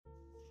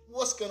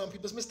What's going on,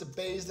 people? It's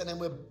Mr.baisden and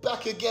we're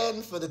back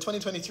again for the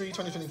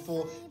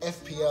 2023-2024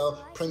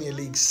 FPL Premier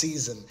League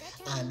season.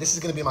 And this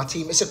is going to be my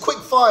team. It's a quick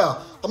fire.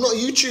 I'm not a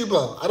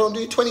YouTuber. I don't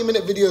do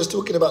 20-minute videos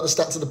talking about the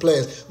stats of the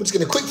players. We're just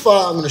going to quick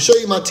fire. I'm going to show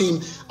you my team.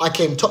 I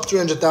came top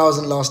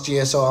 300,000 last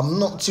year, so I'm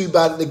not too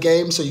bad at the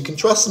game. So you can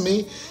trust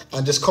me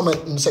and just comment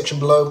in the section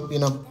below. You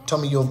know, tell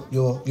me your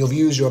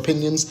views, your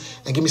opinions,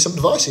 and give me some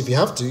advice if you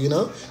have to, you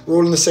know. We're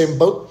all in the same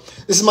boat.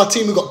 This is my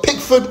team. We've got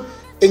Pickford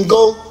in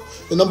goal,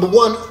 the number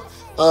one.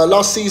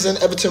 Last season,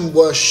 Everton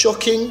were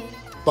shocking,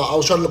 but I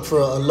was trying to look for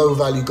a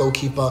low-value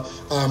goalkeeper.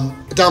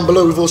 Down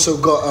below, we've also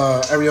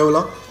got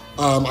Areola.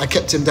 I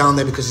kept him down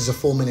there because he's a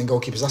 4 million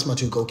goalkeeper. That's my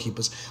two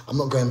goalkeepers. I'm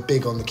not going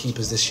big on the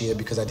keepers this year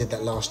because I did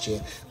that last year.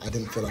 I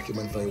didn't feel like it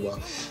went very well.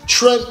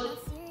 Trent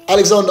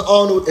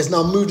Alexander-Arnold is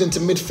now moved into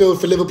midfield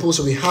for Liverpool,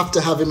 so we have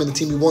to have him in the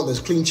team. We want those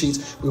clean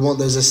sheets. We want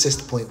those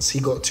assist points. He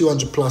got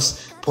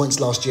 200+ points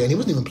last year, and he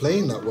wasn't even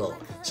playing that well.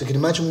 So you can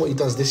imagine what he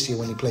does this year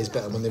when he plays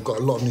better, when they've got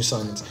a lot of new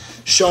signings.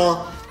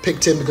 Shaw,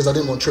 picked him because I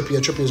didn't want Trippier.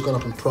 Trippier's gone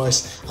up in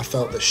price. I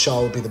felt that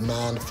Shaw would be the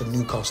man for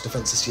Newcastle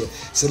defence this year.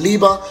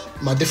 Saliba,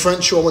 my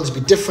differential, I want to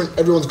be different.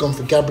 Everyone's gone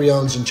for Gabriel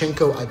and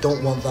Zinchenko. I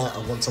don't want that.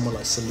 I want someone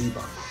like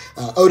Saliba.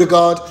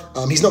 Odegaard,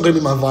 he's not going to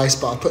be my vice,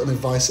 but I put him in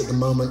vice at the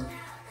moment.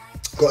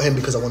 Got him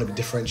because I want to be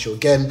differential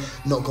again.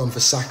 Not gone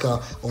for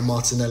Saka or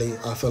Martinelli.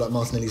 I feel like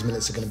Martinelli's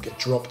minutes are going to get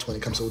dropped when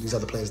it comes to all these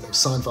other players that have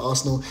signed for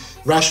Arsenal.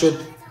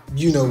 Rashford,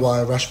 you know why.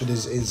 Rashford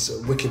is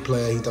a wicked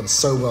player. He done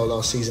so well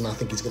last season. I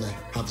think he's going to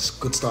have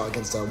a good start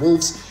against our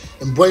Wolves.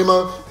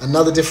 Mbeumo,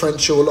 another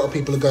differential. A lot of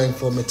people are going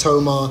for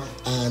Mitoma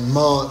and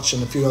March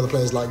and a few other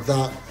players like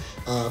that.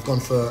 I've gone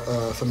for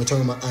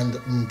Mitoma and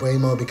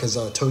Mbeumo because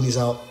Tony's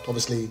out,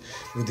 obviously,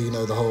 with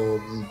the whole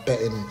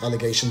betting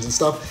allegations and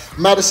stuff.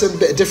 Maddison,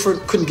 bit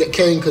different. Couldn't get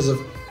Kane because of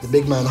the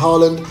big man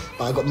Haaland,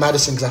 but I got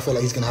Maddison because I feel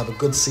like he's going to have a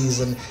good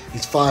season.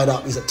 He's fired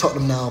up. He's at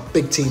Tottenham now.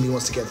 Big team. He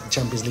wants to get to the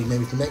Champions League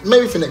maybe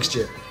for next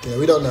year. You know,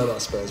 we don't know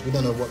about Spurs. We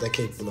don't know what they're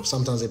capable of.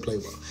 Sometimes they play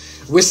well.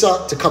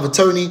 Wissa to cover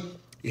Tony.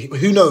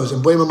 Who knows?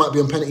 Mbeumo might be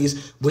on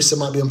penalties. Wissa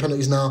might be on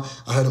penalties now.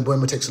 I heard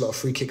Mbeumo takes a lot of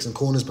free kicks and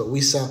corners, but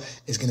Wissa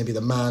is going to be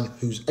the man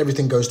who's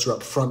everything goes through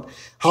up front.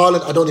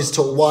 Haaland, I don't need to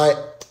talk why.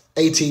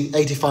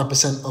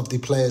 85% of the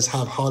players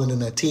have Haaland in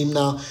their team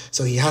now,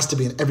 so he has to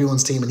be in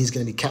everyone's team, and he's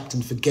going to be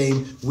captain for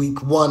game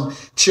week 1.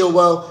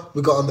 Chilwell,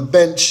 we got on the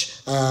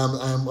bench,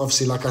 and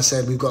obviously, like I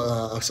said, we've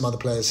got some other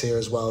players here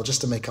as well,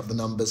 just to make up the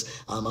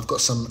numbers. I've got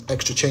some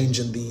extra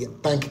change in the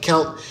bank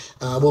account.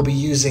 We'll be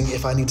using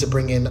if I need to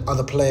bring in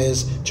other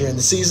players during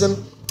the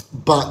season,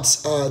 but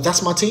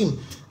that's my team.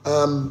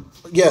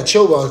 Yeah,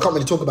 Chilwell, I can't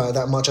really talk about it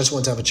that much. I just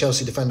wanted to have a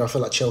Chelsea defender. I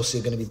feel like Chelsea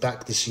are going to be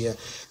back this year.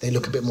 They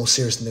look a bit more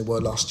serious than they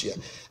were last year.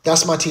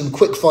 That's my team.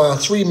 Quick fire,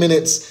 3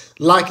 minutes.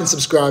 Like and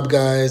subscribe,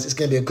 guys. It's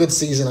going to be a good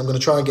season. I'm going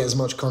to try and get as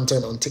much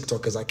content on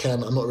TikTok as I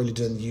can. I'm not really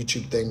doing the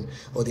YouTube thing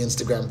or the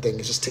Instagram thing.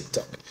 It's just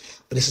TikTok.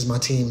 But this is my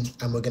team,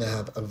 and we're going to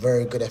have a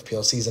very good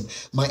FPL season.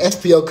 My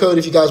FPL code,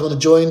 if you guys want to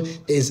join,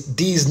 is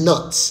Dees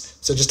Nuts.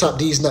 So just type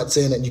Dees Nuts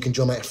in, and you can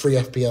join my free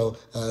FPL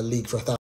league for 1,000.